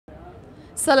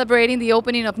Celebrating the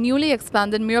opening of newly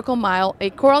expanded Miracle Mile, a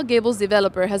Coral Gables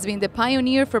developer has been the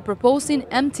pioneer for proposing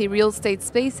empty real estate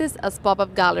spaces as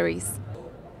pop-up galleries.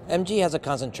 MG has a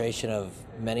concentration of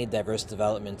many diverse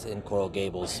developments in Coral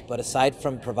Gables, but aside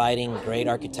from providing great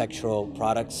architectural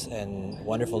products and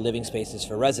wonderful living spaces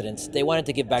for residents, they wanted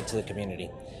to give back to the community.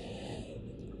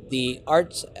 The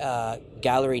Arts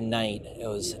Gallery Night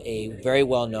was a very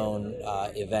well-known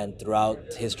event throughout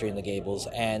history in the Gables,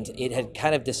 and it had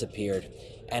kind of disappeared.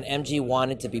 And MG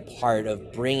wanted to be part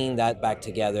of bringing that back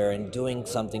together and doing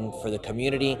something for the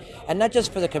community, and not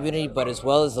just for the community, but as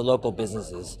well as the local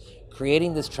businesses.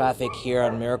 Creating this traffic here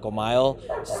on Miracle Mile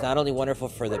is not only wonderful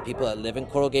for the people that live in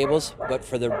Coral Gables, but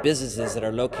for the businesses that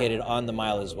are located on the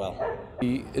mile as well.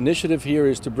 The initiative here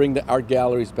is to bring the art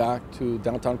galleries back to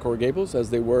downtown Coral Gables as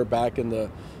they were back in the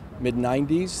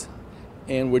mid-90s,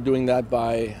 and we're doing that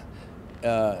by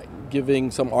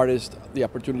giving some artists the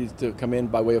opportunity to come in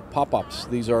by way of pop-ups.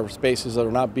 These are spaces that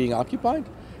are not being occupied,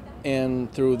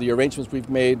 and through the arrangements we've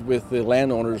made with the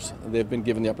landowners, they've been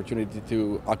given the opportunity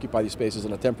to occupy these spaces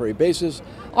on a temporary basis.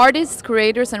 Artists,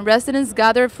 creators, and residents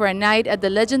gathered for a night at the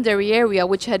legendary area,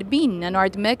 which had been an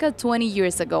art mecca 20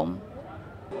 years ago.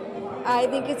 I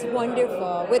think it's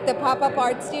wonderful. With the pop-up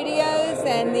art studios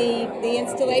and the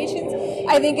installations,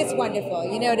 I think it's wonderful.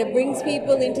 You know, it brings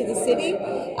people into the city.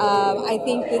 I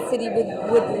think the city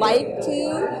would like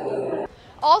to.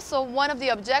 Also, one of the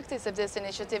objectives of this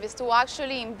initiative is to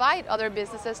actually invite other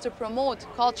businesses to promote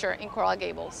culture in Coral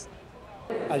Gables.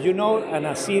 As you know, in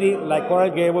a city like Coral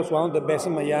Gables, one of the best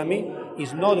in Miami,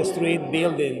 is not a street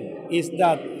building. It's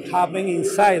that happening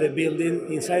inside the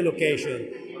building, inside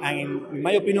location. And in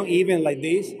my opinion, even like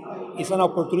this, it's an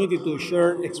opportunity to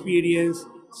share experience,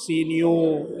 see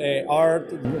new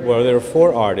art. Well, there are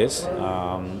 4 artists.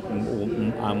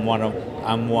 I'm one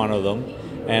of them,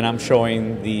 and I'm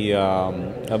showing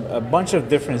a bunch of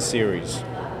different series,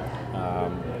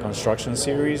 construction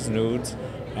series, nudes,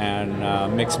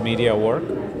 and mixed media work.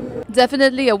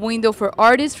 Definitely a window for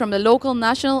artists from the local,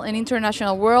 national, and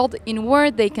international world in where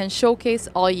they can showcase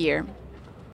all year.